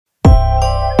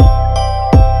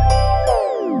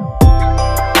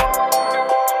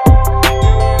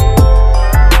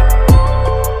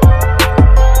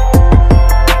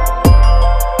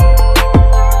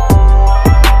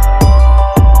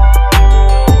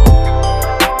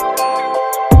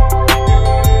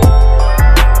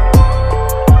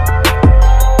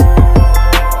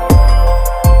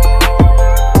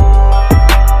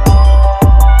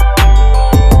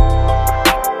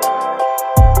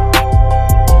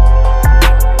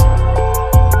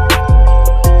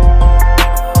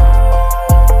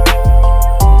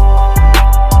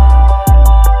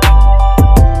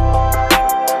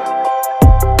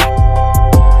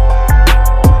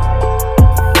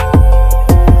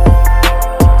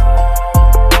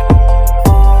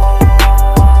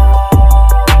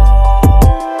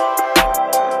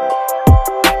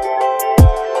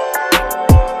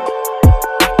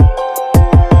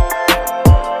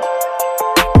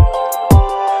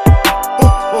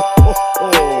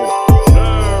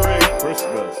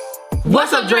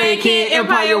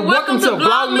Drekempire. Welcome to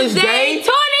Vlogmas Day 23.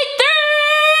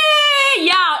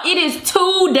 Y'all, it is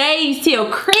 2 days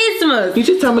till Christmas. You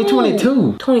just told me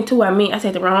 22. 22, I mean, I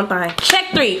said the wrong thing.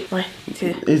 Check 3. 1,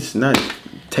 2. It's not.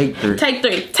 Take 3. Take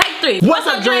 3. Take 3. What's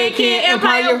up,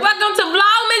 Drekempire? Welcome to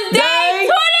Vlogmas Day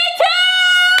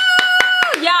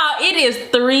 22. Y'all, it is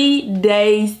 3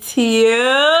 days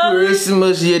till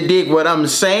Christmas. You dig what I'm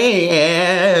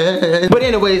saying? But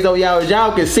anyways, though,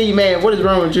 y'all can see, man, what is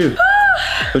wrong with you?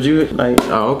 But you like,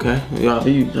 oh, okay.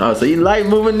 So you like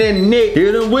moving that neck.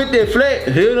 Hit them with that flat.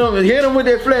 Hit them with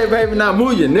that flat, baby. Now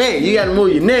move your neck. You gotta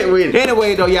move your neck with it.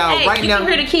 Anyway, though, y'all, hey, right now. You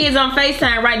can hear the kids on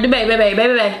FaceTime, right? Baby.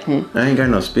 I ain't got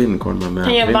no spit in the corner of my mouth.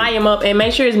 Turn your volume up and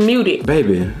make sure it's muted.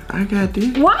 Baby, I got this.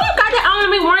 Why you got that on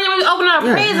me worrying when we open up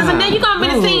presents and then you gonna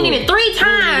be seen in it 3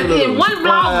 times in one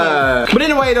vlog? But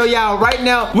anyway, though, y'all, right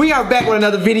now, we are back with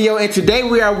another video, and today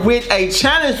we are with a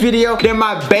challenge video that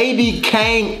my baby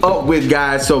came up with,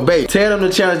 guys. So, babe, tell them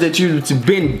the challenge that you've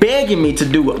been begging me to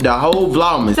do the whole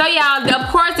Vlogmas. So, y'all, of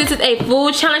course, this is a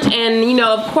food challenge, and, you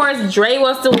know, of course, Dre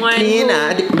was the one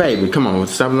baby, come on,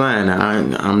 stop lying now.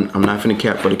 I'm not finna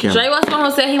cap for the camera. Dre was the one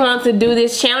who said he wanted to do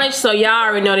this challenge, so y'all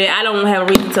already know that I don't have a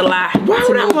reason to lie. Why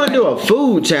would I want to do a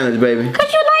food challenge, baby?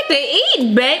 Because you like to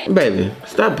eat, babe. Baby,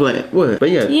 stop playing. What?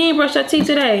 But yeah. You ain't brushed your teeth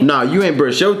today. No, you ain't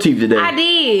brushed your teeth today. I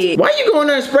did. Why you going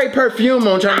there and spray perfume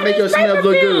on trying to make your smell look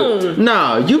good?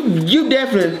 No, you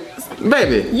definitely,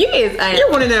 baby. You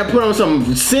went in there and put on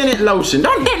some scented lotion.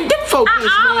 Don't them folks.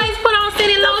 I always put on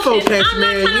scented lotion. I'm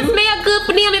not trying to smell good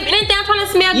for them. If anything, I'm trying to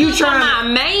smell good for my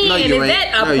man. No, is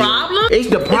that a problem? It's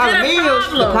the problem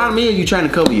the problem is you trying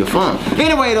to cover your funk.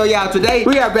 Anyway, though, y'all, today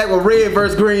we are back with red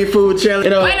versus green food challenge.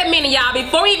 Wait a minute, y'all.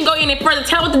 Before we even go any further,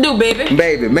 tell what to do, baby.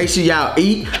 Baby, make sure y'all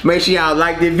eat. Make sure y'all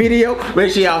like this video.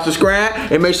 Make sure y'all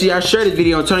subscribe. And make sure y'all share this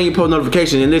video and turn on your post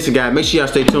notifications. And listen, guys, make sure y'all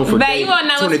stay tuned for day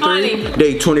 23,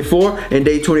 day 24, and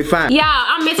day 25. Y'all,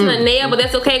 I'm missing a nail, but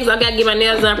that's okay because I gotta get my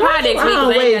nails done probably next week. I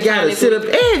always gotta sit up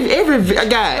every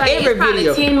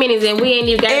video. 10 minutes and we ain't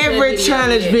even got every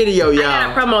challenge video, y'all.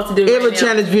 I got a promo to do. Every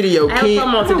challenge video, I have a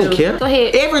promo to do. Go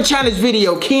ahead. Every challenge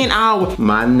video,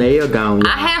 my nail gone. I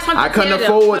have something to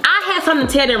tell them. I have something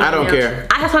to tell them. I don't care.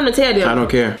 I have something to tell them. I don't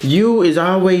care. You is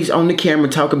always on the camera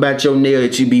talking about your nail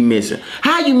that you be missing.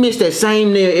 How you miss that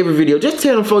same nail every video? Just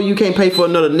tell them for you can't pay for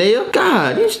another nail.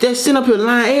 God, you just sitting up here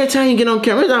lying every time you get on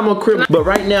camera. It's almost criminal. But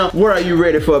right now, what are you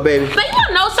ready for, baby? But you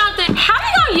wanna know something? How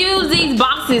they gonna use these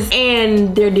boxes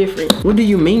and they're different? What do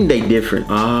you mean they different?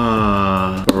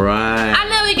 Ah, right. I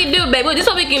know we can do, baby. This is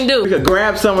what we can do. We could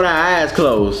grab some with our eyes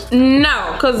closed.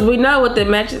 No, because we know what the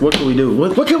match is. What can we do?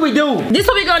 What can we do? This is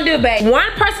what we gonna do, babe.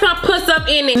 One person gonna put stuff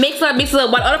in it, mix it up,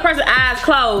 while the other person's eyes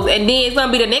closed. And then it's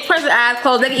gonna be the next person's eyes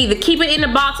closed. They can either keep it in the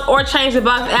box or change the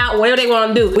box out, whatever they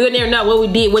wanna do. We'll never know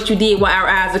what you did while our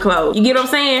eyes are closed. You get what I'm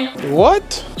saying?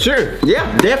 What? Sure.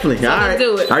 Yeah, definitely. So let's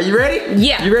do it. Are you ready?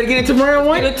 Yeah. You ready to get into round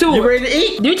 1? Get into it. You ready to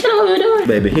eat? Do you tell them what we're doing?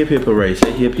 Baby, hip hip hooray.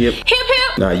 Say hip hip. Hip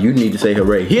hip. Nah, you need to say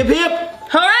hooray. Hip hip.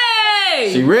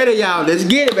 Hooray! She ready, y'all. Let's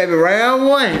get it, baby. Round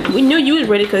 1. We knew you was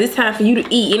ready because it's time for you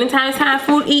to eat. Anytime it's time for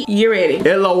food to eat, you're ready.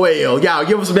 LOL. Y'all,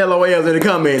 give us some LOLs in the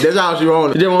comments. That's all she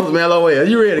wanted. She just wants some LOLs.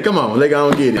 You ready? Come on. Let's go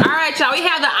and get it. All right, y'all. We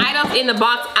have the items in the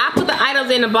box. I put the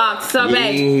items in the box. So,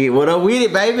 babe. Yeah, what up with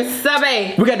it, baby? So,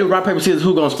 babe. We got to do rock, paper, scissors.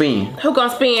 Who gonna spin? Who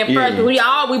gonna spin first?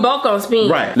 Yeah. We both gonna spin.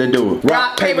 Right. Let's do it.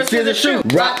 Rock, paper, scissors,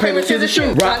 shoot. Rock, paper, scissors,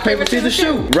 shoot. Rock, paper, scissors,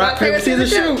 shoot. Rock, paper, scissors,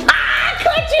 shoot. I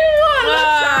cut you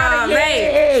on.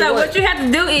 Man. So what you have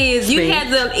to do is you have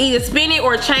to either spin it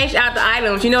or change out the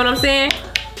items. You know what I'm saying?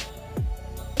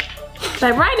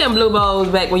 Like, write them blue bowls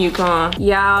back when you come.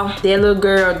 Y'all, that little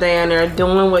girl down there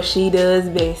doing what she does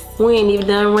best. We ain't even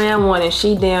done round 1 and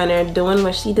she down there doing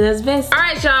what she does best. All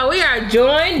right, y'all, we are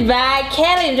joined by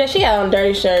Kelly. She got on a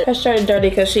dirty shirt. Her shirt is dirty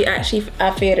because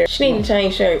I fed her. She need to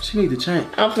change shirts. She need to change.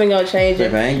 I'm finna go change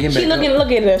it. Baby, I ain't getting back She looking,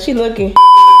 look at her. She looking.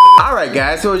 Alright,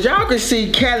 guys, so as y'all can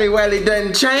see, Callie Wally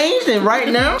done changed, and right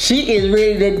now she is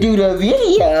ready to do the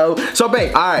video. So,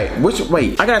 babe, alright,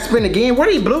 wait, I gotta spin again. Where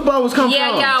these blue bowls come from?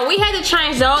 Yeah, y'all, we had to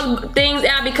change those things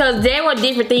out because they were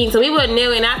different things, so we wouldn't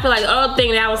know. And I feel like the other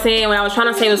thing that I was saying, what I was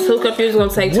trying to say was too confusing,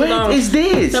 gonna take too long. What is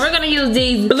this? So we're gonna use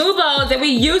these blue bowls that we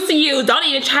used to use. Don't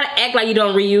even try to act like you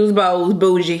don't reuse bowls,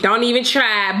 bougie. Don't even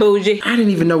try, bougie. I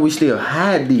didn't even know we still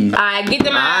had these. Alright, get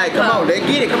them out. Alright, come on, let's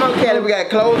get it. Come on, Callie, we got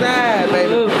closed eyes,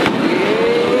 baby. Ooh.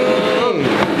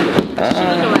 She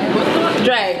looking like, what's going on?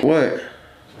 Drag. What?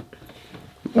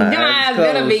 Your eyes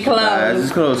better be closed. My eyes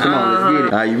is closed. Come on, let's get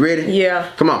it. Are you ready?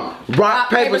 Yeah. Come on. Rock,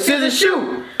 paper, scissors,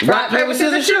 shoot. Rock, paper,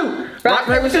 scissors, shoot. Rock,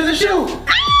 paper, scissors, shoot.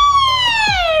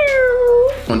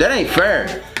 Well, that ain't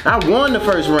fair. I won the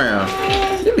first round.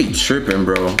 You be tripping,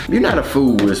 bro. You're not a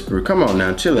food whisperer. Come on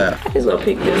now, chill out. I just gonna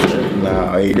pick this one.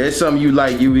 Nah, hey, that's something you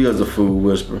like. You is a food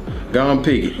whisperer. Go on,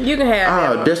 pick it. You can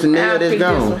have Oh, that's the nail that's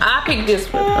gone. I'll pick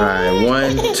this one. All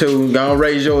right, 1, 2. Go on,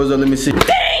 raise yours up. Let me see. Dang,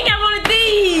 I wanted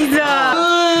these.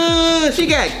 She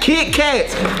got Kit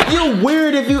Kats. You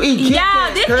weird if you eat Kit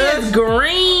Kats. Yeah, this is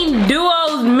green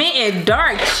duos mint and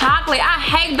dark chocolate. I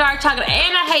hate dark chocolate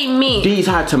and I hate mint. These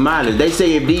hot tamales. They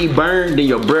say if these burn, then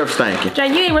your breath stinking. Jay,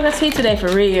 you ain't brush your teeth today for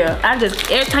real. Every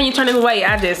time you turn this away,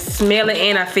 I just smell it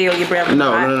and I feel your breath.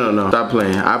 No. Stop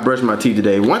playing. I brushed my teeth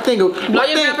today. One thing I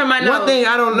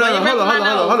don't know.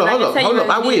 Hold up.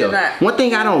 I will. One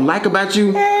thing I don't like about you,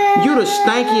 you the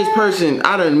stankiest person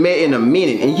I done met in a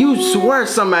minute, and you swear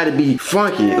somebody be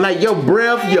funky. Like your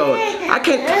breath, I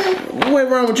can't. What's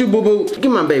wrong with you, boo boo?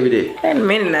 Give my baby that. Wait a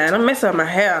minute now. Don't mess up my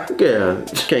hair. Yeah,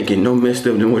 can't get no messed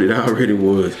up than what it already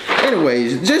was.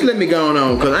 Anyways, just let me go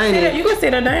on, cause I ain't. You can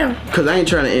sit her down. Cause I ain't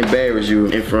trying to embarrass you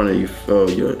in front of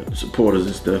your supporters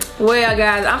and stuff. Well,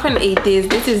 guys, I'm finna eat this.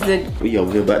 This is the. We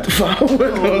over here about to fall.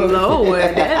 Oh Lord,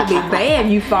 that'd be bad.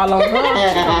 You fall on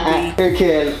her.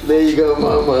 Okay, there you go,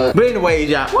 mama. But anyways,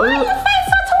 y'all. Why your face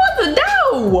up towards the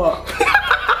door?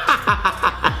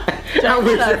 I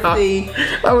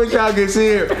wish y'all could see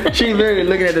her. She's literally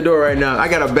looking at the door right now. I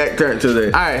got her back turned to the.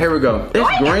 All right, here we go.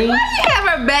 It's green. Why you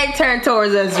have her back turned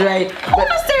towards us, Dre?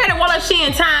 Who's staring at while she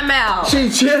in timeout? She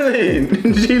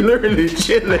chilling. She literally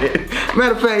chilling.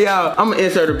 Matter of fact, y'all, I'm gonna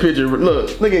insert a picture.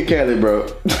 Look at Kelly, bro.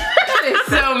 That is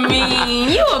so mean.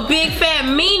 You a big fat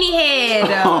meanie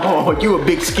head. Oh, you a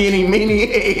big skinny meanie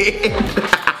head.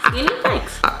 Skinny,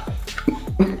 thanks.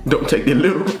 Don't take that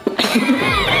little.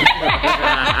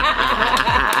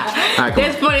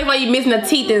 That's funny why you missing the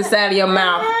teeth inside of your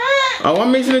mouth. Oh,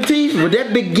 I'm missing the teeth? With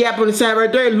that big gap on the side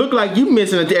right there, it look like you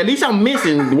missing a teeth. At least I'm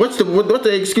missing. What's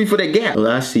the excuse for that gap? Well,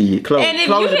 I see it. Close your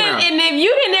mouth. And if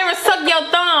you didn't ever suck your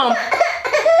thumb,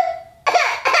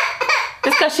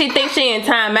 it's cause she thinks she in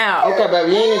timeout. Okay,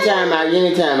 baby, you ain't in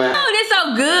timeout. Oh, that's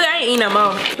so good. I ain't eating no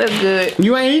more. That's good.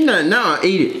 You ain't eating nothing. No,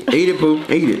 eat it. Eat it, Pooh.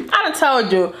 Eat it. I done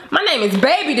told you. My name is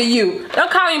Baby to you.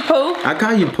 Don't call me Pooh. I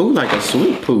call you Pooh like a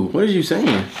sweet Pooh. What are you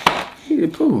saying? Eat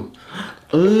it, Pooh.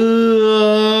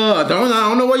 I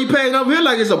don't know why you passing over here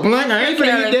like it's a blank. I ain't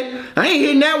finna hit that. I ain't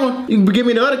hitting that one. You can give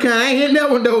me the other kind. I ain't hitting that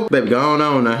one though. Baby, go on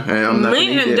now. I'm not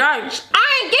Mean and dark. I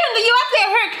ain't giving to you. I said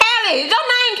her Callie. Is your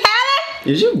name Callie?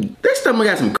 Is you? That stomach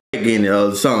got some crack in it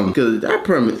or something. Cause I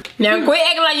promise. Now quit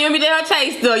acting like you ain't be there her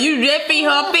taste though. You just feed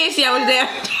her fish. I was there.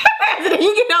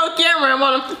 You get on camera and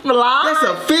want to vlog. That's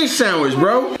a fish sandwich,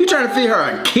 bro. You trying to feed her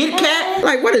a Kit Kat?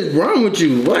 Like, what is wrong with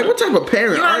you? Like, what type of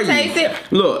parent you are you? Taste it?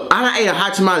 Look, I done ate a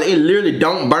hot tamale. It literally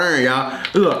don't burn, y'all.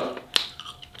 Look.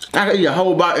 I can eat a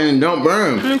whole bottle and it don't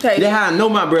burn. That's how I know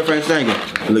my breath ain't stinking.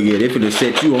 Look at it, it finna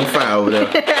set you on fire over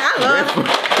there. I love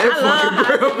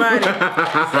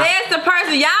Says the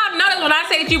person, y'all notice when I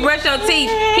say that you brush your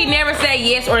teeth, he never say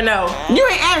yes or no. You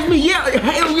ain't asked me,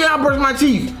 hell yeah, I brush my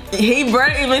teeth. He even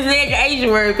said your Asian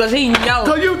word because he knows.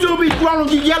 Cause you two be grown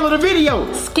to yellow the video.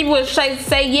 People would say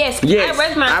yes. Yes,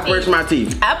 I brush my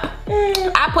teeth.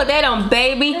 I put that on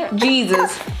baby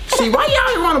Jesus. See, why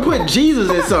y'all want to put Jesus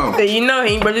in something? You know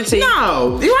he ain't brush your teeth.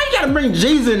 No, why you gotta bring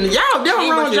Jesus in? Y'all, they don't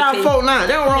run with y'all folk now.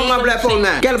 They don't run with my black folk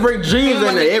now. Gotta bring Jesus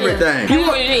into everything.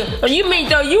 You mean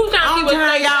though, you trying to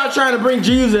y'all trying to bring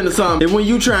Jesus into something and when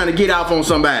you trying to get off on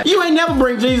somebody. You ain't never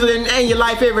bring Jesus in your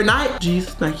life every night.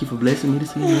 Jesus, thank you for blessing me to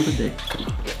see another day.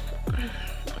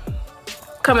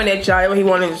 Coming at y'all, what he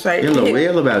wanted to say.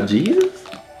 LOL about Jesus?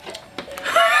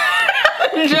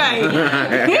 Jay, you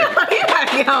gotta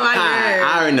get on my nerves.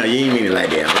 I already know you ain't mean it like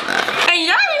that. And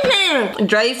y'all ain't saying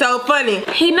Dre's so funny.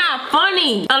 He not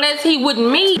funny unless he with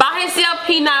me. By himself,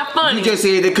 he not funny. You just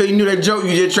said that because you knew that joke.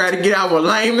 You just tried to get out with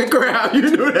lame and crowd. You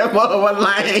knew that mother was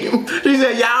lame. She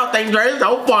said, y'all think Dre's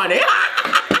so funny.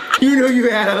 You knew you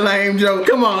had a lame joke.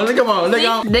 Come on, look on. They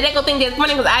gonna think that's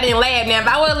funny because I didn't laugh. Now, if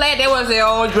I would've laughed, they would say,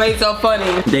 oh, Dre's so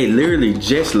funny. They literally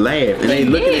just laughed and they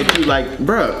looking at you like,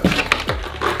 bruh.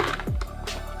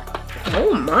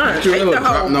 Oh my. Don't ever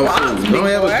drop no food. Don't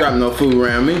ever drop no food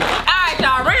around me. Alright,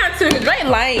 y'all, round two. Dre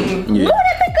lame. Yeah. Move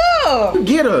that thing up.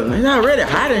 Get her. It's already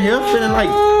hot in here, feeling like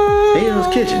Hell's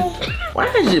Kitchen. Why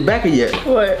is your back of yet?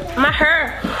 What? My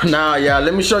hair. Nah, y'all,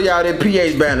 let me show y'all that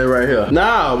PA banner right here.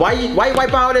 Nah, why you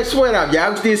wipe all that sweat off?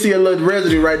 Y'all still see a little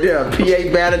residue right there.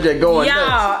 PA banner just going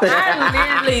nuts. Y'all,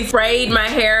 I literally sprayed my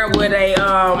hair with a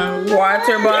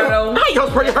water bottle. How you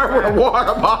gonna spray your hair with a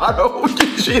water bottle?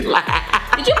 She lied.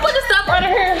 Did you put the stuff under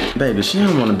her? Baby, she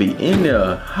don't want to be in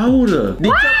there. Hold her. Why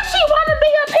she want to be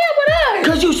up here with us?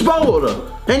 Cause you spoiled her.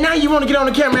 And now you wanna get on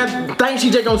the camera and think she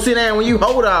just gonna sit down when you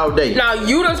hold her all day. Now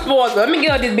you done spoiled her. Let me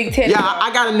get her this big teddy. Yeah,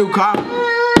 I got a new car.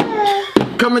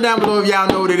 Comment down below if y'all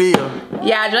know what it is.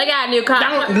 Yeah, Dre got a new car.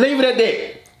 Don't leave it at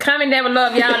that. Comment down below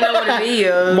if y'all know what it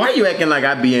is. Why you acting like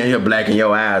I be in here blacking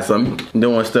your eyes or something,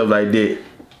 doing stuff like that?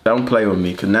 Don't play with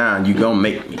me, cause now you gonna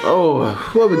make me. Oh,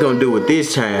 what we gonna do with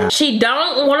this child? She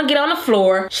don't want to get on the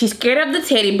floor. She's scared of the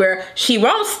teddy bear. She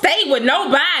won't stay with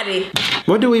nobody.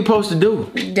 What do we supposed to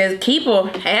do? Just keep her.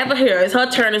 Have her here. It's her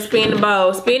turn to spin the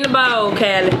bowl. Spin the bowl,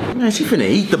 Callie. Man, she finna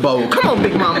eat the bowl. Come on,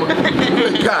 big mama.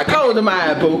 God, close them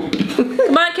eyes, boo.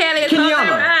 Come on, Callie. Close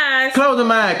them eyes. Close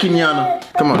them eyes,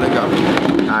 Kenyatta. Come on, let's go.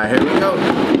 All right, here we go.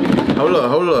 Hold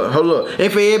up.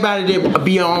 And for everybody that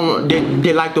be on,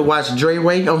 that like to watch Dre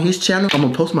Way on his channel, I'm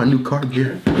gonna post my new car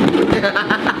gear.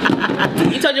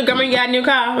 You told your grandma you got a new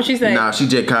car? What she say? Nah, she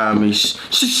just called me. She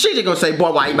just gonna say,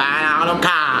 boy, why you buying all them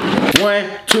cars? 1,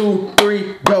 2,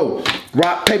 3, go.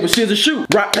 Rock, paper, scissors, shoot.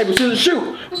 Rock, paper, scissors, shoot.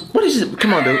 What is it?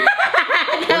 Come on, dude.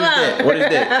 What is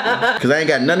that? Cause I ain't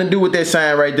got nothing to do with that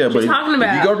sign right there. What you talking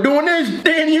about? If you go doing this,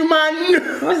 then you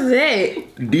might. What's that?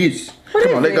 This. What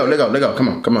come on, let go.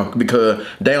 Come on. Because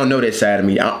they don't know that side of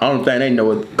me. I don't think they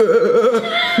know it.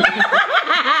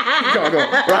 Come on.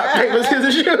 Rock, paper,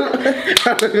 scissors, shoot.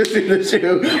 Rock, paper, scissors,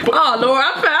 shoot. Oh, Lord,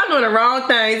 I'm doing the wrong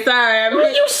thing. Sorry.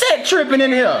 What you said tripping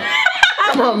in here?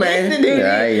 Come on, man.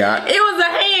 Yeah. It was a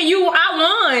hand. I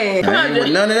won. Come on, Dre.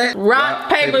 None of that. Rock,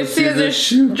 paper, scissors,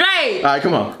 shoot. Dre. All right,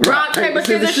 come on. Rock, paper,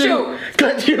 scissors, shoot.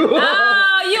 Cut you.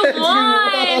 Oh, you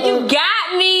won. You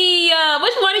got me.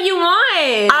 Which one do you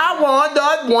want? I want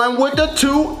the one with the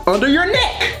 2 under your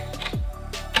neck.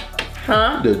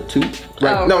 Huh? The 2.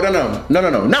 Right. Oh. No,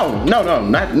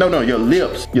 your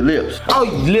lips. Oh,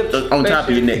 your lips are on top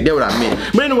of your neck. That's what I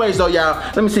meant. But anyways though, y'all,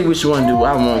 let me see which one do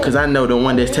I want, cause I know the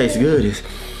one that tastes good is.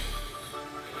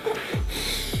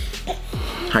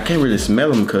 I can't really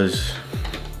smell them cause.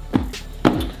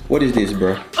 What is this,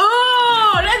 bro?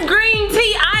 Oh, that's green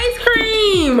tea ice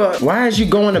cream. Why is you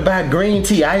going to buy green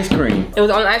tea ice cream? It was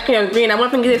on ice cream green. I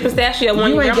want to get this pistachio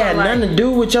one. You ain't got nothing to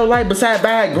do with your life besides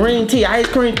buying green tea ice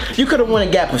cream. You could have went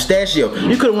and got pistachio.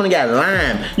 You could have went and got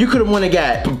lime. You could have went and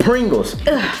got Pringles.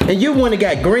 And you went and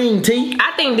got green tea.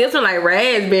 I think this one like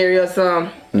raspberry or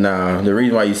something. Nah, the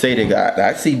reason why you say that,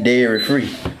 I see dairy free.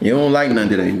 You don't like none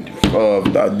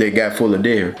that they got full of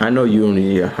dairy. I know you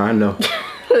only, yeah, I know.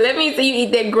 Let me see you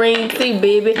eat that green tea,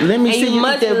 baby. Let me see you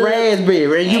eat that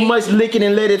raspberry, and you must lick it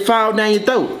and let it fall down your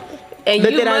throat. And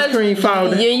let that ice cream fall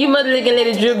down. You must lick and let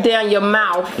it drip down your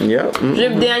mouth. Yep.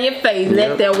 Drip down your face.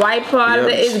 Let that white part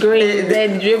that is green,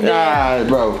 that drip down. Ah,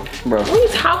 bro. What are you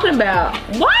talking about?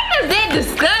 Why does that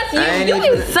disgust you? You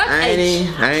is such I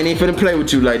ain't even finna play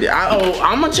with you like that.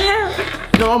 I'm a child.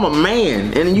 No, I'm a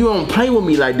man, and you don't play with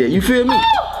me like that. You feel me?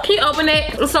 Oh, can you open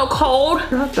it? It's so cold.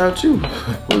 I thought you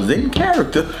was in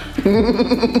character.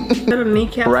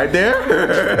 Right there.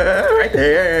 Right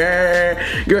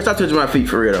there. Girl, stop touching my feet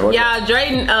for real though. Yeah,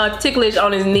 Drayden ticklish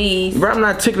on his knees. Bro, I'm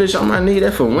not ticklish on my knee.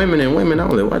 That's for women and women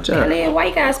only. Watch out. Why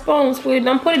you got spoons with?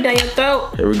 Don't put it down your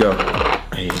throat. Here we go.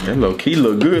 Hey, that low key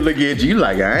look good. Look at you.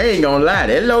 Like, I ain't gonna lie.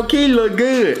 That low key look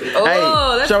good.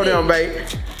 Oh, hey, show them, babe.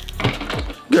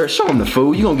 Girl, show them the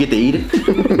food. You gonna get to eat it.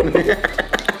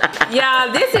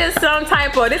 Y'all, this is some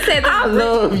type of, this says I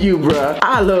love you, bro.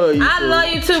 I love you. I love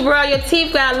you too, bro. Your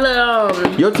teeth got a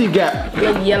little your teeth got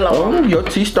yellow. Oh, your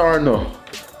teeth starting to.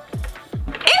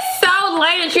 It's so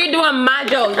late that you're doing my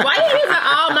jokes. Why are you using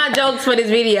all my jokes for this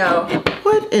video?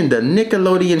 What in the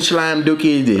Nickelodeon slime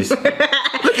dookie is this? Look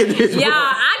at this. Y'all,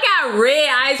 I got red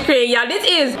ice cream. Y'all, this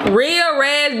is real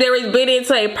raspberries blended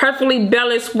into a perfectly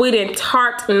balanced, sweet and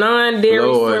tart non-dairy.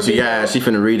 Lord, she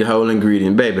finna read the whole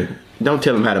ingredient, baby. Don't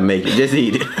tell them how to make it. Just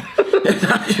eat it.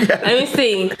 Let me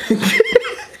see.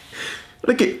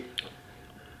 Look at.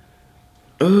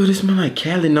 Oh, this smells like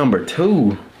Cali number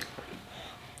 2.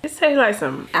 This tastes like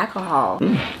some alcohol.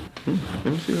 Let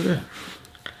me see what that.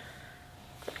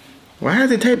 Why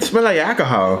does it smell like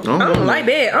alcohol? I don't like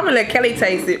that. I'm gonna let Kelly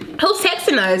taste it. Who's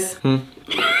texting us? Who's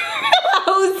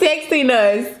texting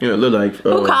us? You know, it look like.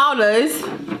 Who called us?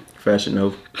 Fashion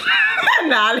Nova.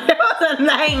 Nah, that was a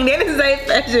name. That is a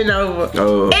Fashion Nova.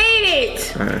 Oh. Eat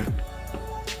it. Right.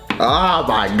 Oh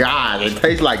my God! It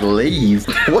tastes like leaves.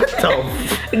 What the?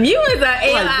 You is a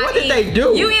L-I-E. What did they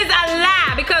do? You is a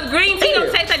lie because green tea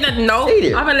don't taste like nothing. No. Eat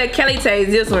it. I'm gonna let Kelly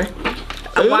taste this one.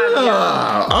 Oh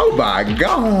my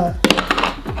God.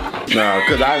 No,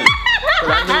 cause I knew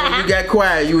when you got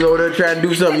quiet, you was over there trying to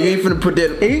do something. You ain't finna put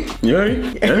that.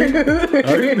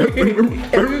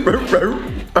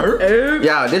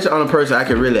 Y'all, this is the only person I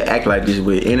can really act like this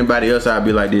with. Anybody else, I'd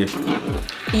be like this.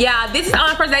 Yeah, this is the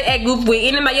only person I act goofy with.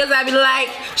 Anybody else, I'd be like,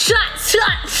 shot.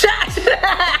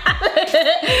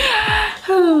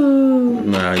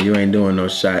 Nah, you ain't doing no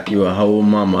shot. You a whole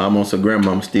mama. I'm on some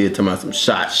grandmama still talking about some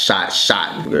shot.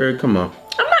 Girl, come on.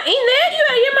 I'm not eating that. You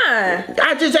out of your mind.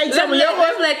 I just ate some of yours.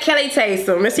 Let's let Kelly taste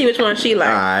them. Let's see which one she like.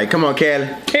 Alright, come on, Kelly.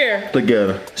 Here. Look at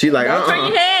her. She like, Don't turn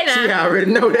your head now. She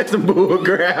already know that's some bull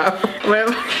crap.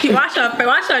 Well, watch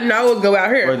her nose go out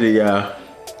here. What is y'all?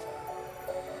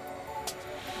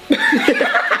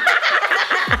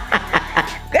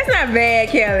 That's not bad,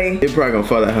 Kelly. It probably gonna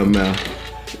fall out her mouth.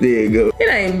 There you go. It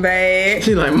ain't bad.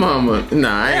 She like, mama,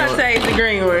 nah, I ain't I'll taste the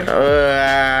green one.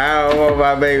 I don't want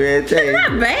my baby to taste. It's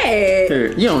not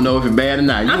bad. You don't know if it's bad or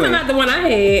not. I'm talking about the one I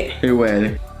had. Here,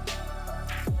 Waddy.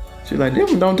 She like, that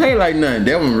one don't taste like nothing.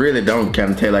 That one really don't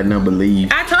kind of taste like nothing but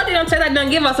leaves. I told you don't taste like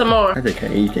nothing. Give us some more. I just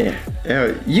can't eat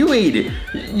that. You eat it.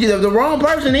 You're the wrong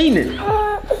person eating it.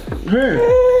 Her.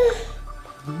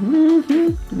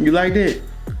 You like that?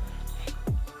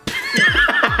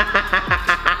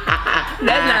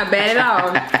 That's not bad at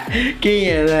all.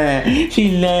 Can't lie.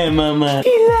 She lying, mama.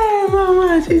 She lying,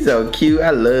 mama. She's so cute. I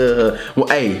love her. Well,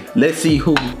 hey, let's see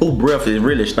who breath is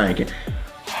really stinking.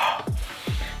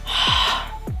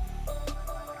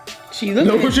 She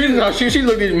looked she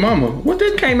looked at mama. What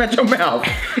that came out your mouth?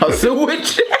 A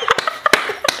sewage?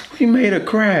 She made her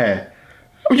cry.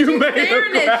 You made her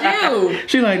cry. At you.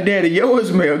 She like, Daddy, yours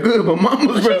smell good, but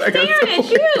mama's smell like a sewage. She's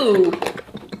staring at you.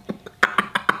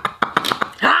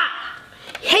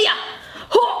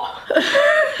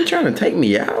 You trying to take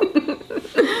me out?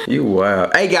 You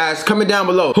wild. Hey guys, comment down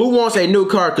below. Who wants a new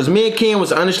car? Cause me and Ken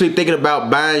was honestly thinking about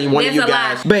buying one of you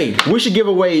guys. Babe, we should give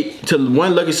away to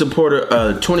one lucky supporter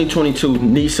a 2022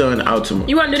 Nissan Altima.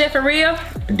 You wanna do that for real?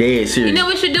 Dead serious. You know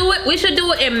we should do it? We should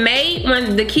do it in May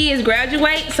when the kids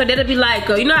graduate. So that'll be like,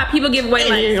 you know how people give away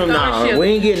like scholarships? Nah, we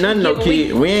ain't getting nothing no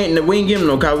kid. We ain't give them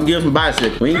no car. We give them some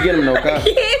bicycle. We ain't give them no car.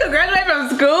 Kids graduate from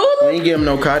school? We ain't give them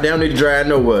no car. They don't need to drive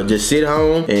nowhere. Just sit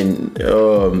home and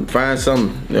find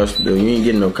something else to do. You ain't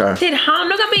getting no car. Sit home?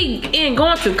 They're gonna be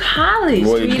going to college,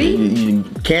 boy, sweetie.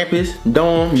 Campus,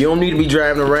 dorm. You don't need to be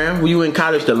driving around. You in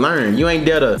college to learn. You ain't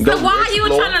there to go. So why are you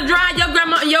trying to drive your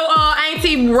grandma, your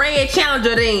auntie red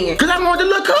Challenger then? Cause I want to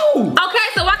look cool. Okay,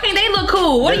 so why can't they look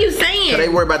cool? What are you saying? They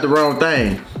worry about the wrong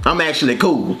thing. I'm actually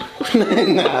cool.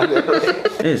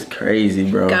 It's crazy,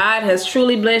 bro. God has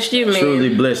truly blessed you, man.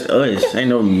 Truly blessed us. Ain't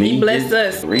no me. He blessed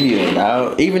us. Real,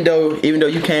 dog. Even though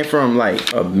you came from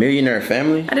like a millionaire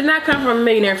family. I did not come from a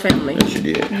millionaire family. Yes, you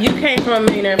did. You came from a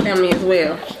millionaire family as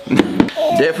well.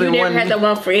 Definitely. You never had to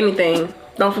want for anything.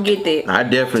 Don't forget that. I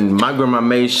definitely. My grandma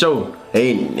made sure.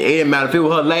 It didn't matter if it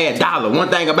was her last dollar. One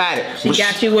thing about it. She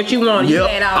got you what you wanted. Yep. You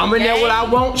had all I'm in there what I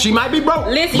want. She might be broke.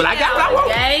 Listen, but I got what I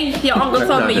want. Games. Your uncle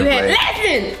told me you had.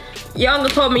 Listen. Your uncle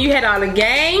told me you had all the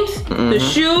games, the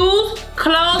shoes,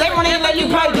 clothes. They won't even let you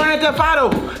play Grand Theft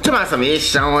Auto. To my some, it's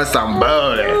showing some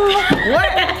butter.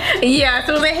 What? Yeah, as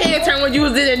soon as their head turned what you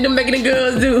was in there making the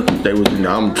girls do. They was,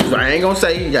 I ain't gonna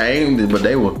say, but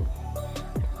they were.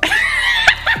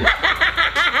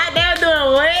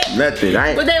 What? Nothing.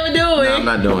 What they were doing? No, I'm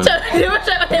not doing it.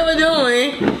 Demonstrate what they were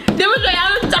doing. Demonstrate. I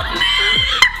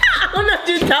don't know what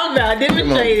you're talking about.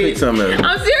 Demonstrate it. Pick something else.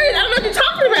 I'm serious. I don't know what you're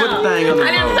talking about. Put the thing on the bowl. I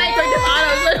didn't say Grand Theft Auto.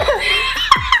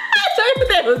 Show you what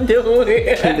they were doing.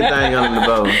 Put the thing on the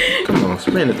bowl. Come on,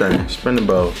 spin the thing. Spin the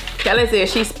bowl. Kelly said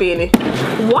she's spinning.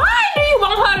 Why do you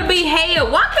want her to be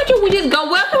held? Why can't you just go?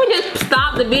 Why can't we just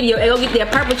stop the video and go get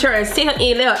that purple chair and sit her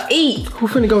in there and eat? Who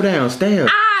finna go downstairs?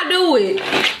 I'll do it.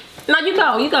 No, you go.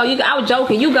 I was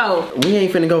joking. You go. We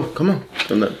ain't finna go. Come on.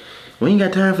 We ain't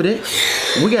got time for that.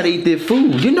 We gotta eat this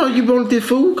food. You know you want this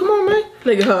food. Come on, man.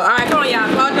 Look at her. All right, come on, y'all.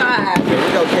 Close your eyes. Here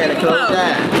we go, Kelly. Close your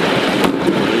eyes.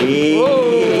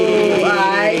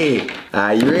 Yeah. All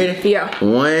right, you ready? Yeah.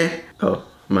 One. Oh,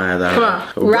 mine's out. Come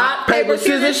on. Rock, paper,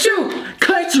 scissors, shoot.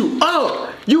 Cut you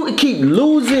up. You keep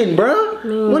losing,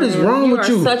 bro. What is wrong with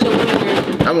you? You are such a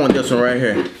winner. I want this one right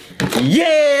here.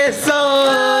 Yes, sir.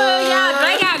 Yeah,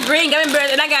 they got green gummy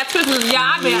bears and I got Twizzlers. Y'all,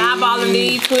 I've been eyeballing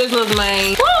these Twizzlers,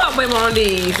 man. Woo, I've been on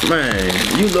these. Man,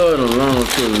 you love them long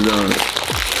Twizzlers, don't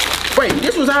it? Wait,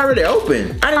 this was already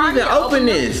open. I didn't even open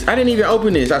this. I didn't even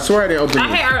open this. I swear I didn't open it. I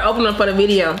had already opened them for the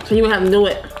video, so you wouldn't have to do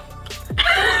it.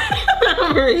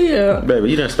 For real. Baby,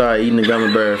 you done started eating the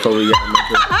gummy bear before we got my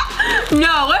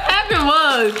No, what happened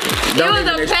was, it was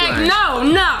a pack. No.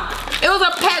 It was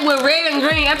a pack with red and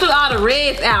green. I took all the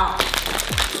reds out.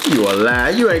 You a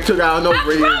lie. You ain't took out no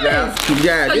reds out.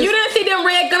 Yeah, so you didn't see them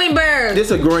red gummy bears.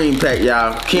 This a green pack,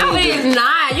 y'all. No, it's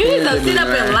not. You need to sit up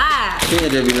and lie.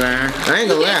 Can't just be lying. I ain't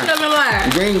gonna lie. Sit up and lie.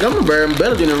 The green gummy bear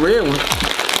better than the red one.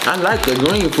 I like the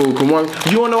green food. Come on.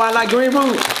 You wanna know why I like green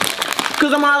food?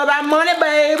 Cause I'm all about money,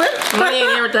 baby. Money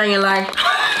ain't everything in life.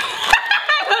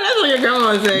 That's what your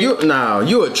grandma said. You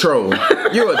a troll.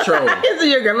 You a troll. That's what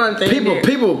your grandma said.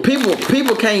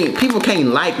 People can't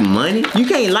like money. You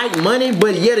can't like money,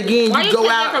 but yet again you go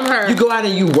out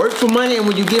and you work for money, and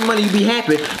when you get money you be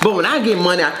happy. But when I get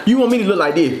money, you want me to look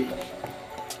like this.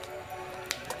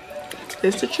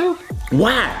 It's the truth.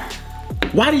 Why?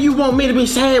 Why do you want me to be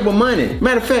sad with money?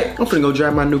 Matter of fact, I'm finna go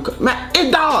drive my new car.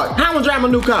 It's dark. How I'm gonna drive my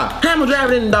new car? How I'm gonna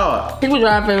drive it in the dark? People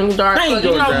driving in the dark. You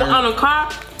know, on a car,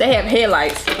 they have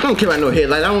headlights. I don't care about no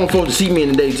headlights. I don't want folks to see me in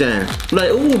the daytime.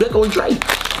 Like, ooh, that goes Drake.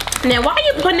 Now, why are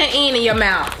you putting that in your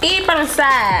mouth? Eat from the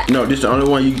side. No, this is the only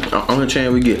one only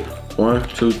chance we get. 1,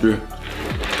 2, 3.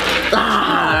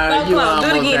 Ah, so close. Do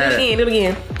it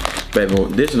again. Baby,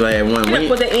 this is the last one. You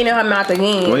put the end in her mouth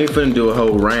again. We ain't finna do a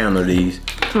whole round of these.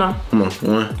 Come on. 1,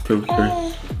 2, 3.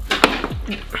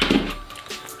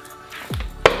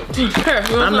 Here,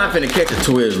 I'm not finna catch a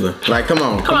Twizzler. Like, come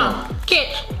on.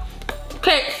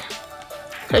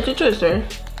 Catch your Twister.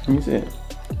 Let me see it.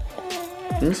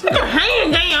 Put your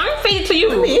hand down. I'm feed it to you.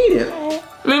 Let me eat it.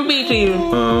 Let me feed it to you.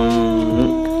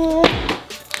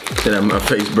 Get out of my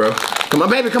face, bro. Come on,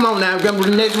 baby. Come on now. Go to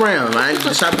the next round. Right?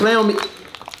 Stop playing on me.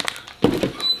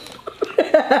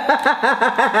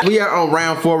 We are on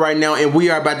round 4 right now, and we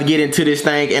are about to get into this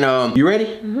thing. And you ready?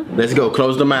 Mm-hmm. Let's go.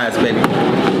 Close the eyes, baby.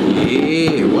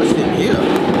 Yeah, what's in here?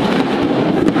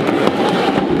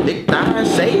 Thick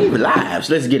thighs save lives.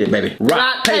 Let's get it, baby.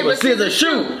 Rock, paper, scissors,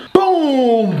 shoot.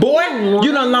 Boom, boy.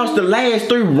 You done lost the last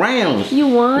 3 rounds. You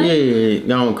won? Yeah,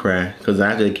 don't cry. Cause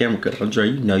after the camera cut, Dre,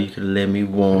 you know you could have let me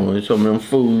win some of them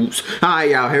foods. All right,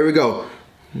 y'all, here we go.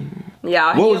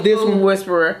 Y'all, what was this one?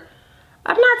 Whisperer.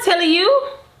 I'm not telling you.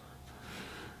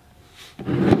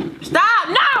 Stop!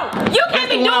 No! You can't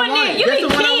be doing this. You be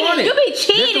cheating. You be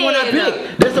cheating. That's the one I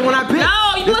picked. That's the one I picked.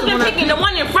 No, you wasn't picking the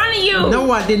one in front of you.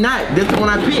 No, I did not. That's the one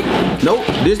I picked. Nope.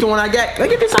 This the one I got.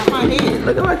 Look at this on my head.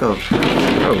 Look at like a.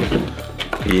 Oh.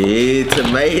 Yeah,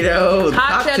 tomatoes.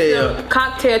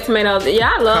 Cocktail tomatoes.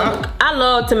 Yeah, I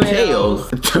love tomatoes.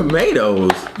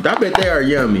 Tomatoes. I bet they are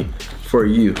yummy for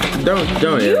you. Don't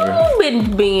ever.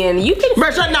 You been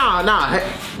Bro, shut nah.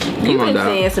 You been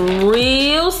saying some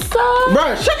real stuff.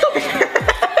 Bro, shut the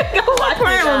Go watch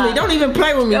playing with me. Don't even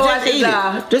play with me. Just eat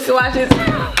it. Just watch this.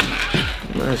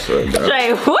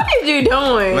 Jay, what is you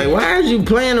doing? Like, why are you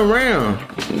playing around?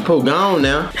 Go on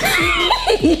now.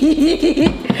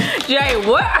 Jay,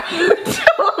 what are you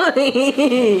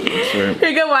doing? Sure.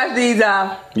 Here, go watch these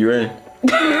off. You ready?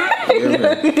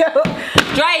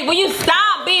 Dre, will you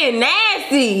stop being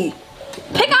nasty?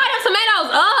 Pick all them tomatoes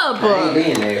up. I ain't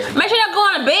being nasty. Make sure y'all go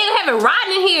on to bed and have it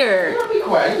rotten in here. You be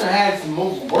quiet. You done had some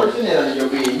worse than that under your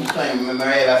bed. You claiming my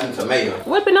head out some tomato.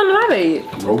 What's been under my bed?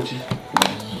 Roaches.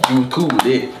 You was cool with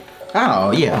it.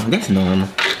 Oh, yeah. That's normal.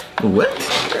 What?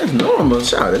 That's normal,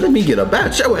 child. Let me get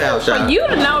about your house, child. But you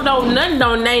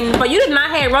but you did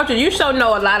not have roaches. You sure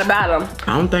know a lot about them.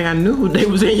 I don't think I knew they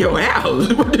was in your house.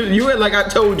 You were like I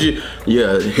told you.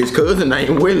 Yeah, his cousin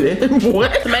named Willie.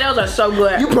 What? Tomatoes are so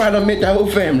good. You probably done met the whole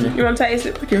family. You wanna taste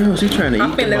it? Look at her. She trying to eat.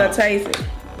 I'm finna let her taste it.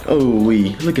 Oh,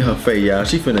 look at her face, y'all.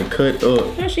 She finna cut up.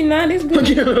 Yeah, she not this good.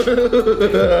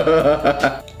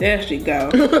 There she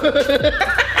go.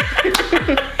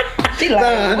 She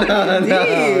like,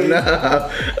 no.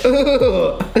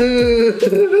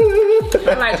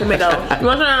 I like tomatoes. You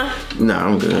want some? No,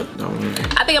 I'm good.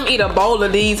 I think I'm gonna eat a bowl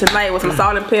of these tonight with some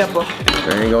salt and pepper.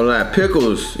 I ain't gonna lie,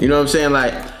 pickles. You know what I'm saying?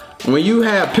 Like, when you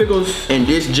have pickles in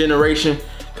this generation,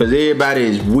 cause everybody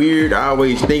is weird,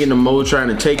 always thinking the most, trying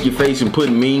to take your face and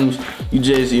put memes. You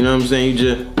just, you know what I'm saying? You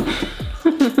just,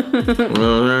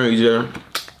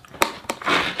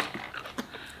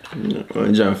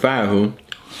 you just fire who?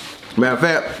 Matter of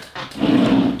fact,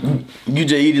 you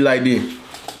just eat it like this.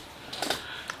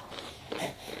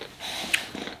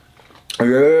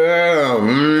 Yeah,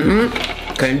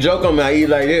 Can't joke on me, I eat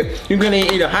like this. You can't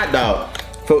even eat a hot dog.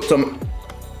 For some.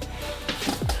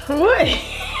 What?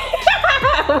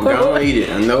 Don't eat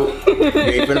it. Nope. You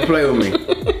ain't finna play with me.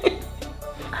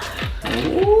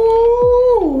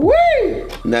 Ooh-wee.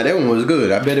 Now that one was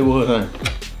good. I bet it was, huh?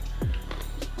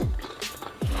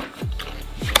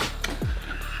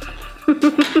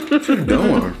 What you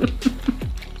doing?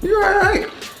 You alright?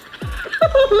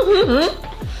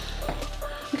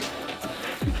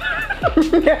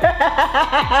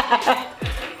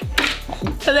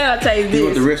 So then I'll taste this. You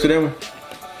want the rest of that one?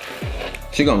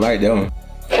 She gonna like that one.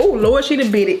 Oh Lord, she done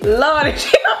bit it. Lord,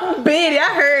 she done bit it.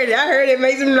 I heard it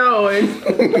make some noise.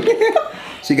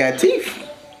 She got teeth.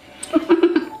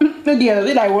 Look at her,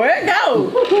 she like, where'd it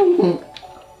go?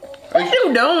 What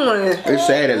you doing? It's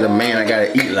sad as a man, I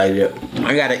gotta eat like that.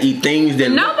 I gotta eat things that...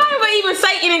 Nobody would even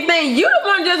say anything. You the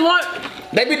one just want...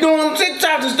 They be doing them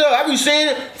TikToks and stuff. I be seeing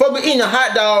it. Folk be eating a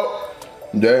hot dog.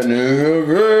 That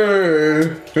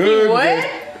nigga gay. What?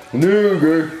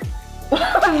 Nigga.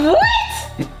 What?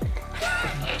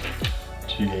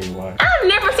 She ain't white. I've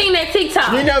never seen that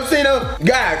TikTok. You never seen them?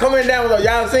 God, comment down below.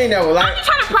 Y'all seen that one? Like, I'm just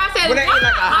trying to process. when they eat like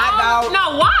a hot dog.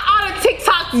 No, why all the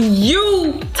TikToks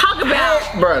you talk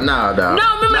about? Bro, nah, dog.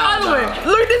 No, remember the other one.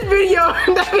 Look at this video.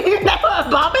 They were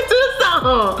bopping to the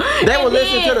song. They would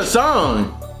listen to the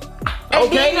song. And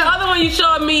Okay. then the other one you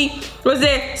showed me was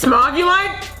that small if you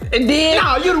like. And then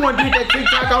No, you the one did that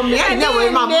TikTok on me. I ain't never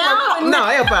in my No,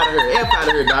 F out of here. F out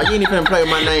of here, dog. You ain't even play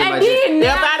my name like that.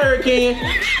 F out of here, Ken.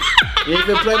 You ain't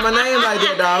finna play my name like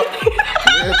that, dog.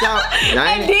 Real talk.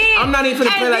 I'm not even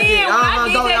finna play like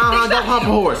that. Don't hump a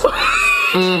horse.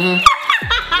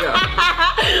 Yeah.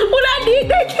 When I did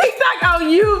that TikTok on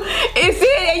you, it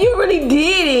said that you really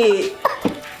did it.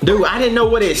 Dude, I didn't know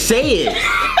what it said.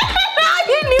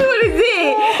 You knew what it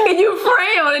said. And you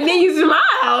frowned and then you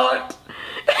smiled.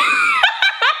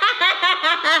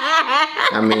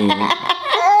 I mean,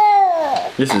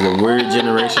 this is a weird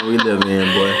generation we live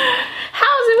in, boy.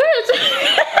 How's it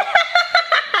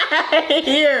weird?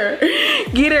 Here.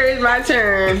 Get her, it's my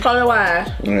turn. Close your eyes.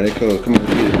 Alright, cool. Come on.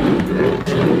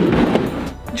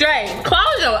 Dre,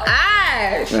 close your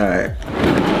eyes. Alright.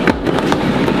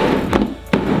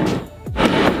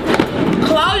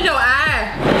 Close your eyes.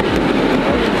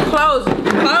 Close it.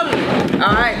 Close it.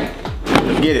 Alright.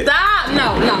 Let's get it. Stop.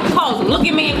 No, close them. Look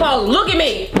at me and close them. Look at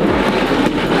me.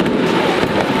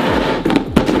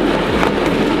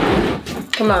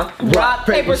 Come on. Rock,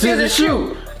 paper, scissors,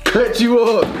 shoot. Cut you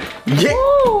up. Yeah.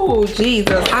 Ooh,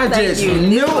 Jesus. I just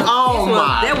knew. Oh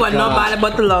my That wasn't God. nobody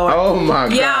but the Lord. Oh my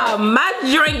God. Yeah, my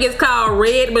drink is called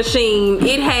Red Machine.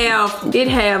 It have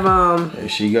There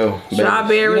she go.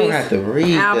 Strawberries, You don't have to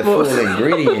read apples. the full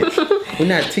ingredients. We're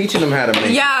not teaching them how to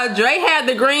make. Yeah, Dre had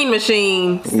the green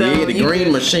machine. So Yeah, the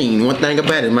green machine. One thing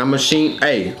about it, my machine.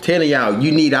 Hey, telling y'all,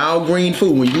 you need all green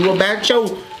food when you about your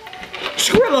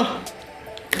Skrilla.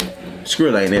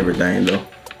 Skrilla ain't everything though.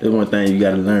 There's one thing you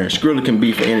gotta learn. Skrilla can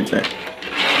be for anything.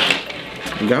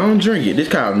 Go on, drink it. This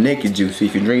called naked juice.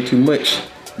 If you drink too much,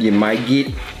 you might get.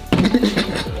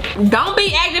 Don't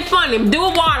be acting funny. Do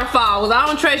a waterfall, cause I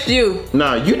don't trust you.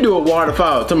 Nah, you do a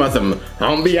waterfall. Tell me something.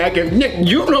 I don't be acting.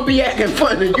 You don't be acting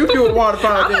funny. You do a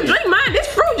waterfall. I'm gonna drink mine. This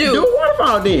fruit juice. Do a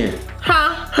waterfall then.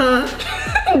 Huh?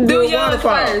 Do a yours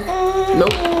waterfall. first.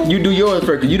 Nope. You do yours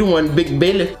first. Cause you the one big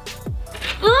belly.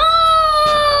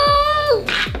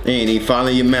 Ain't even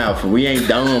following your mouth. We ain't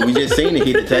done. We just seen it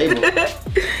hit the table.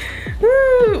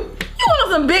 You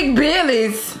want some big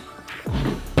bellies.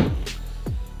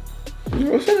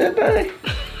 What's in that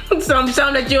thing?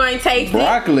 Something that you ain't tasted.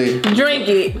 Broccoli. Drink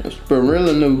it.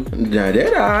 Spirilla new. Nah,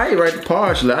 that alright, right?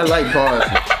 Parsley. I like parsley.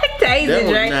 Taste That it,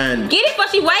 was Dre. nine. Get it before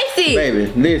she wasted. Baby,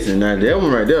 listen, now that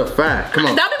one right there, fine. Come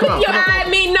on. Don't be putting your eye at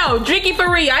me. No, drink it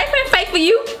for real. I ain't finna fake for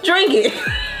you. Drink it.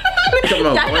 Come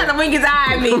on. Y'all got to wink his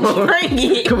eye at me.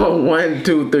 Drink it. Come on, 1,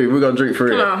 2, 3. We're gonna drink for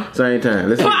real. Come on. Same time.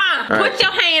 Let's Put right.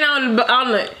 your hand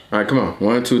on it. Alright, come on.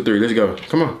 1, 2, 3. Let's go.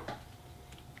 Come on.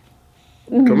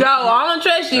 Go. I don't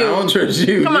trust you. I don't trust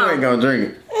you. Come you on. ain't gonna drink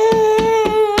it.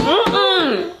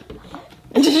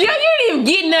 You didn't even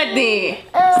get nothing.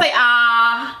 Say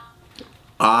ah.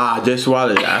 Ah, I just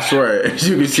swallowed it. I swear. As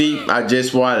you can see, I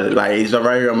just swallowed it. Like, it's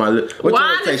right here on my lip. What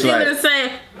Why yours is it taste still like? the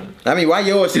same? I mean, why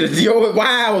yours?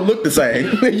 Why I would look the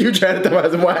same? You trying to tell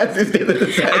us why is it still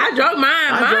the same? I drunk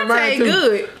mine. drank Mine taste too.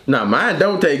 good. Nah, mine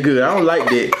don't taste good. I don't like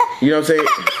that. You know what I'm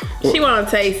saying? She wanna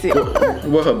taste it.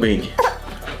 What her binky?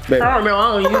 Baby, I don't remember.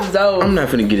 I don't use those. I'm not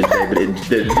finna get it, baby.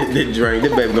 That drink.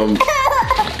 That baby gonna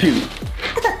puke.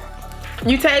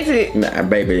 You taste it. Nah,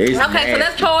 baby. It's Okay, so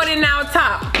let's pour it in our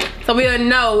top. So we'll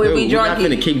know if we We're not drunk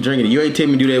finna it. keep drinking it. You ain't tell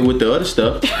me to do that with the other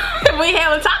stuff. We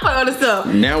have a top of other stuff.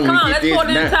 Now when Come on, we let's get pour it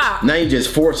this, in the top. now you just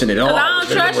forcing it all. I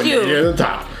don't trust you. Here's the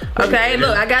top. Okay,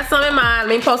 look, I got some in mine.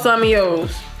 Let me pour some of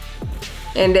yours.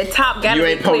 And the top got to You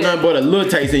be ain't pour clear. nothing but a little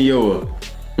taste in yours.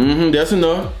 That's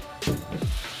enough.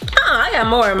 I got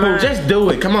more in mine. Just do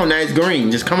it. Come on, now it's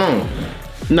green. Just come on.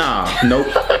 Nah, nope.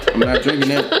 I'm not drinking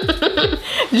that.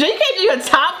 You can't do your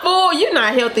top full. You're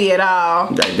not healthy at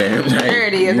all. Damn. There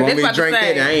it is. You want That's me to what drink I'm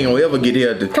saying. that? I ain't gonna ever get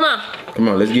healthy. Come on. Come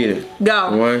on, let's get it.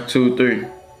 Go. 1, 2, 3.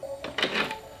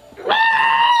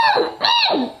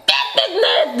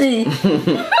 That's nasty.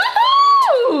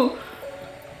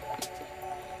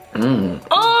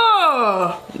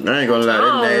 Oh, I ain't gonna lie, I that's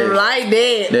don't nasty. like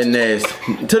that. That's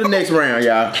nasty. To the next round,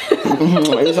 y'all.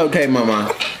 It's okay,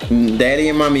 mama. Daddy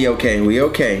and mommy okay. We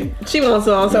okay. She wants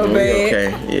some so We bad.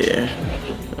 okay. Yeah.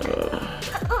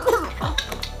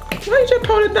 Why you just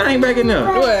pull that thing back in there?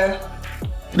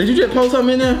 What? Did you just post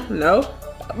something in there? No.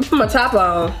 I put my top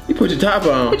on. You put your top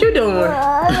on. What you doing?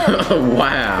 Wow.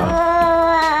 Wow.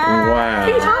 What are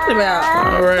you talking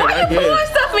about? All right, Why I you pouring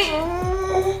stuff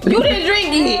in? You didn't drink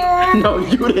it. No,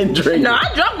 you didn't drink No, it.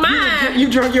 I drunk mine. You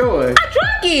drunk yours. I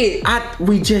drank it.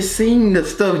 We just seen the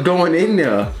stuff going in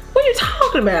there. What are you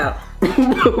talking about?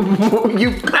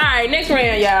 Alright, next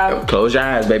round, y'all. Close your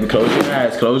eyes, baby. Close your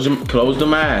eyes. Close them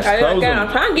eyes. Close them.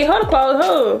 I'm trying to get her to close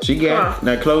hers. She got it.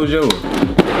 Now close yours.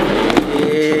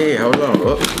 Yeah, hold on.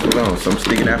 Oh, hold on. Something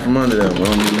sticking out from under them. We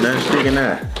don't need nothing sticking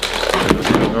out.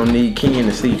 We don't need Ken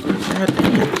to see. God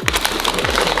damn.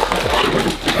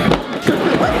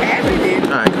 What happened?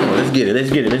 Alright, come on. Let's get it. Let's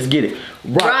get it. Let's get it.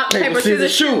 Rock, paper,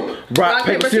 scissors, shoot. Rock,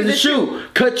 paper, scissors,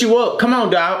 shoot. Cut you up. Come on,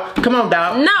 dog. Come on,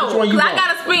 dog. No, which one you cause want? I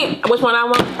gotta spin. Which one I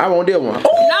want? I want that one.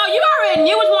 No, you already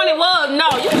knew which one it was. No,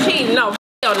 you cheating. No,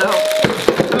 hell no.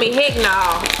 I mean, heck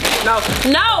no.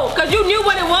 No, cause you knew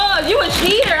what it was. You a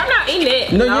cheater. I'm not eating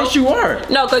it. No, yes you are.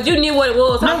 No, cause you knew what it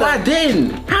was. No, I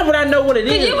didn't. How would I know what it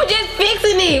is? Cause you were just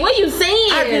fixing it. What you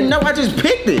saying? I didn't know. I just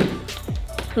picked it.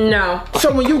 No.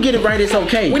 So when you get it right, it's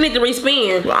okay. We need to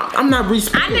respin. I'm not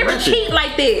respinning. I never cheat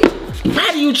like that.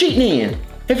 How do you cheat then?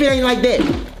 If it ain't like that,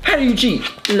 how do you cheat?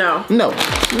 No. No.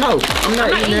 I'm not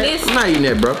eating that. this. I'm not eating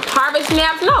that, bro. Harvest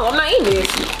snaps? No, I'm not eating this.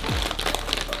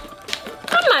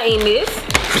 I'm not eating this.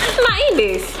 I'm not eating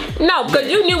this. No, because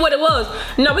you knew what it was.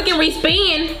 No, we can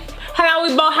respin. How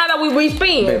do we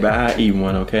respin? Baby, I eat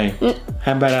one, okay?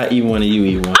 How about I eat one and you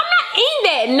eat one? I'm not eating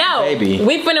that. No. Baby.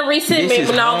 We finna reset, This is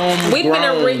baby. No. We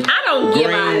finna homegrown I don't give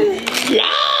green. a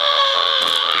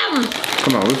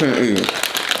Come on, we finna eat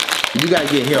it. You gotta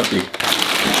get healthy.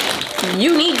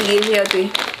 You need to get healthy.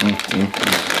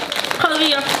 Come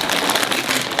here.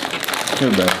 Here,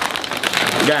 baby.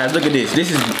 Guys, look at this.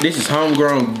 This is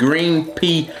homegrown green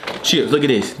pea chips. Look at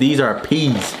this. These are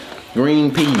peas.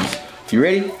 Green peas. You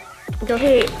ready? Go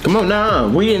ahead. Come on, nah.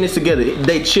 We in this together.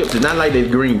 They chips. It's not like they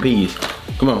green peas.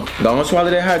 Come on. Don't swallow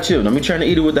that hot chip. Let me try to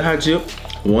eat it with the hot chip.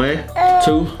 1,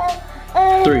 2,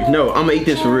 3. No, I'm gonna eat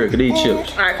this for real. Cause these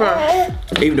chips. Alright, come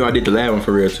on. Even though I did the last one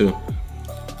for real too.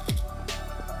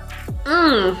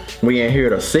 We ain't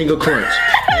heard a single crunch.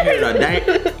 Ain't heard a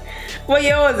dang. What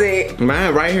yours is?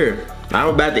 Mine right here. I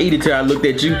was about to eat it till I looked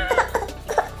at you.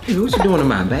 Hey, what you doing to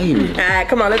my baby? Alright,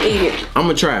 come on, let's eat it. I'm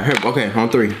gonna try it. Here, okay, on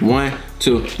 3. 1,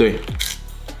 2, 3.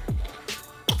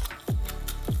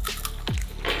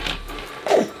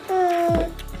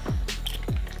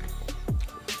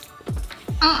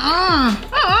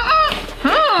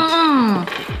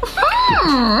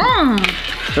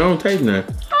 It don't taste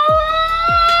nothing.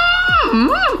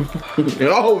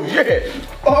 Oh shit!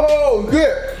 Oh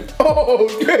shit! Oh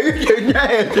shit! Shit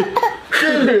nasty!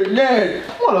 Shit nasty!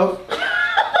 What up?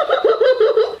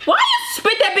 Why you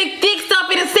spit that big thick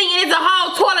stuff in the sink and it's a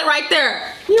whole toilet right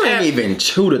there? You ain't even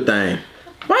chew the thing.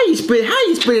 Why you spit? How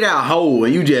you spit it out whole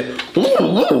and you just?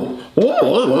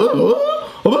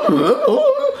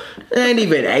 Ain't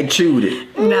even chewed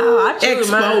it. No, I chewed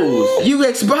Exposed. mine. You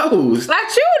exposed. I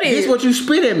chewed it. This what you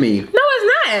spit at me. No,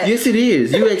 it's not. Yes, it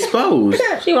is. You exposed.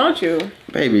 She wants you.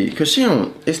 Baby, cause she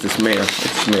don't. It's the smell. It's the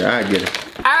smell. I get it.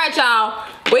 All right, y'all.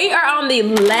 We are on the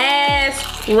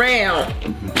last round.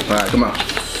 All right, come on.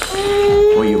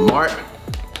 On your mark,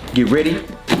 get ready,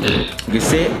 get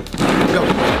set, go.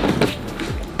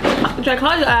 Try to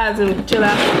close your eyes and chill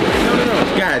out.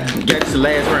 No. God, this is the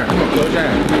last round. Come on, close your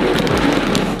eyes.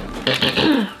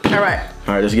 All right.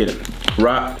 All right, let's get it.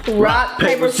 Rock,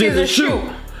 paper, scissors, shoot.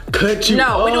 Cut you.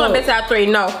 No, we're doing best out of 3.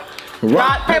 No.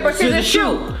 Rock, paper, scissors,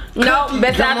 shoot. No,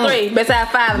 best out of 3. Best out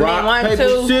of 5. Rock, 1, paper,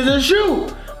 2. scissors,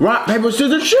 shoot. Rock, paper,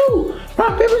 scissors, shoot.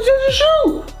 Rock, paper, scissors,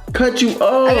 shoot. Cut you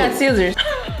up. I got scissors.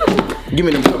 Give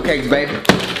me them cupcakes, baby.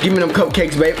 Give me them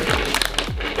cupcakes, baby.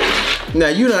 Now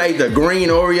you done ate the green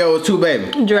Oreos too,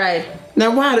 baby. Dre.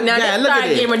 Now why? Now God, this look at started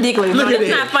this. getting ridiculous. Look No, at that's this.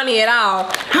 not funny at all.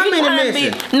 How You many trying to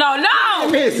missing? No.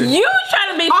 Missing. You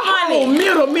trying to be Oh, funny.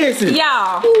 middle missing.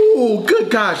 Y'all. Ooh, good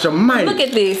gosh almighty. Look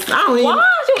at this. I don't even. Why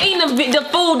aren't you eating the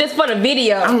food that's for the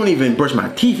video? I don't even brush my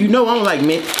teeth. You know I don't like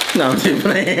mint. No, I'm just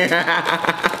playing.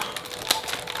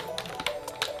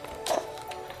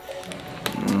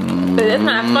 That's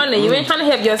not funny. You ain't trying to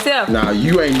help yourself. Nah,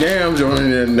 you ain't damn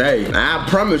joining it. Hey, I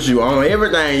promise you on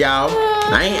everything, y'all.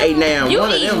 I ain't ate damn You one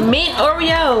of eat them. mint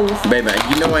Oreos. Baby,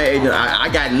 you know I ate them. I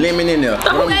got lemon in there. So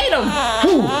who ate them?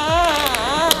 Who?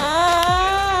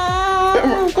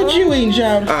 What you eating,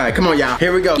 child? All right, come on, y'all.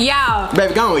 Here we go. Y'all.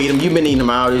 Baby, go and eat them. You've been eating them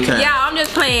all this time. Y'all, I'm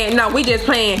just playing. No, we just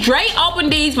playing. Dre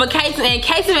opened these for Casey and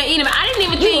Casey been eating them. I didn't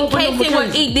even think Casey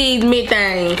would eat these mint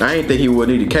things. I ain't think he would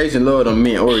either. Casey love them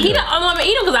mint Oreos. He don't want me to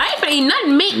eat them because I ain't finna eat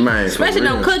nothing mint. Man, especially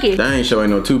no cookies. That ain't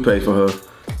showing no toothpaste for her.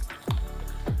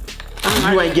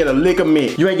 You ain't get a lick of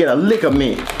mint. You ain't get a lick of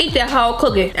mint. Eat that whole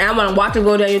cookie. And I want to watch it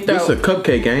go down your throat. This a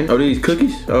cupcake, ain't it? Oh, these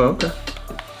cookies? Oh, okay.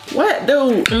 What,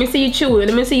 dude? Let me see you chew it.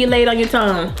 Let me see you lay it on your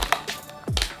tongue.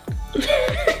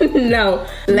 No.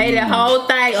 Lay that whole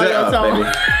thing on your tongue.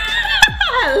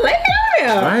 Lay it on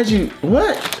there. Why'd you,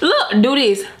 what? Look, do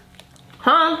this.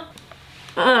 Huh?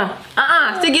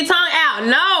 Stick your tongue out.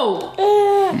 No.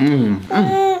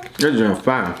 You're just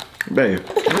fine. Babe,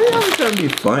 why you always trying to be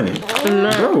funny?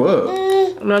 Grow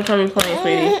up. I'm not trying to be funny,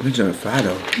 sweetie. You're just fine,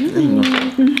 though.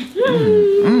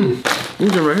 You're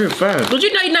just right here fine. But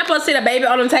you know you're not supposed to sit a baby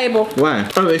on the table. Why?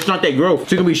 Oh, it's not that growth.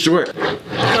 She's gonna be short.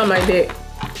 Something like that.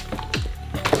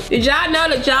 Did y'all know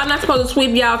that y'all not supposed to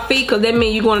sweep y'all feet because that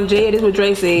means you going to jail? That's what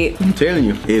Dre said. I'm telling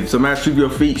you, if somebody sweep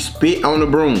your feet, spit on the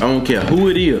broom. I don't care who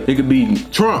it is. It could be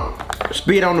Trump.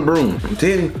 Spit on the broom. I'm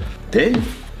telling you. Tell you.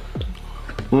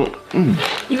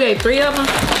 You ate 3 of them?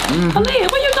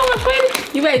 Aaliyah, where you going,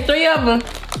 sweetie? You ate 3 of them.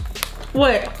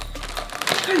 What?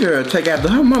 That girl take after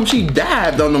her mom. She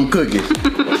dived on them cookies.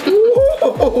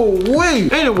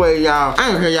 Wait. Anyway, y'all,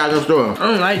 I ain't hear y'all no story. I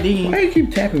don't like these. Why you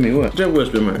keep tapping me? What? Just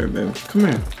whisper in my ear, baby. Come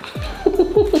here.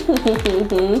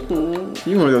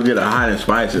 You wanna go get a hot and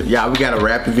spicy? Y'all, we gotta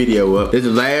wrap the video up. This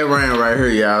is the last round right here,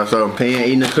 y'all. So, Pan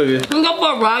eating the cookies. You can go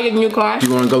for a ride in your new car.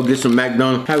 You wanna go get some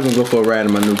McDonald's? How we gonna go for a ride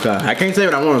in my new car? I can't say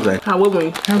what I wanna say. How would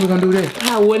we? How we gonna do that?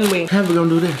 How wouldn't we? How we gonna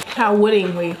do that? How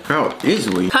wouldn't we? How is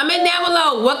we? Comment down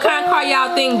below what kind of car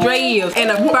y'all think Dre is. And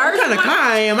the first what kind of car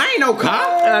I am? I ain't no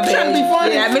car. Trying to be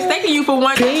funny. Yeah, I'm mistaking you for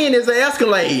one. 10 is an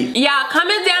Escalade. Y'all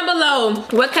comment down below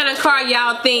what kind of car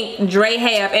y'all think Dre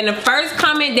have. And the first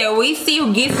comment that we see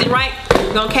who gets it right,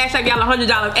 gonna cash out y'all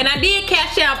 $100. And I did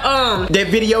cash out that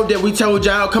video that we told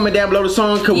y'all, comment down below the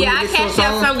song. Yeah, I cashed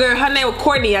out some girl. Her name was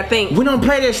Courtney, I think. We don't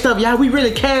play that stuff, y'all. We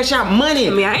really cash out money. I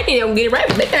mean, I ain't think they gonna get it right,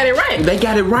 but they got it right. They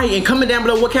got it right. And comment down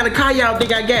below what kind of car y'all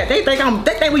think I got. They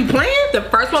think we playing? The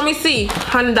first one we see,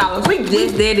 $100. We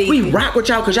just did it. We rock with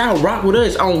y'all because y'all rock with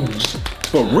us on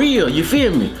for real. You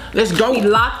feel me? Let's go. We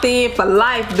locked in for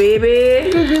life, baby.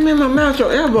 You hit me in my mouth,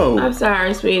 your elbow. I'm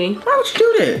sorry, sweetie. Why would you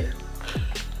do that?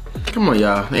 Come on,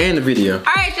 y'all. End the video.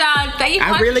 Alright, y'all. Thank you for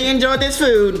I really enjoyed this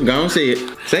food. Go on, say it.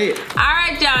 Say it.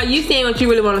 Alright, y'all. You saying what you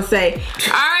really want to say.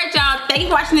 Alright, y'all. Thank you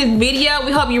for watching this video.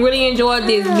 We hope you really enjoyed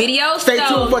this video. Stay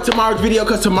tuned for tomorrow's video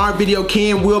because tomorrow's video,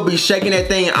 Kim will be shaking that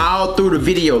thing all through the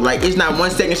video. Like, it's not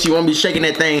 1 second she won't be shaking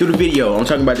that thing through the video. I'm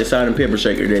talking about the salt and pepper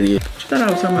shaker that is. What you thought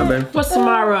I was talking about, baby? What's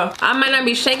tomorrow? I might not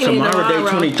be shaking it tomorrow. Tomorrow, day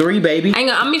 23, baby. I'm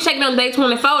gonna be shaking on day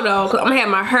 24 though, cause I'm gonna have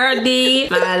my hair did,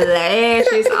 my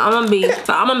lashes. I'm gonna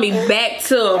be back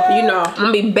to, you know, I'm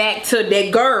gonna be back to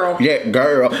that girl. That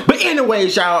girl. But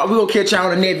anyways, y'all, we gonna catch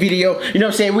y'all in that video. You know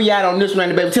what I'm saying? We out on this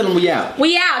one, baby. Tell them we out.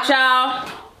 We out, y'all.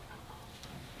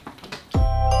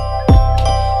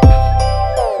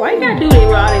 Why you gotta do that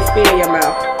with all that spit in your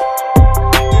mouth?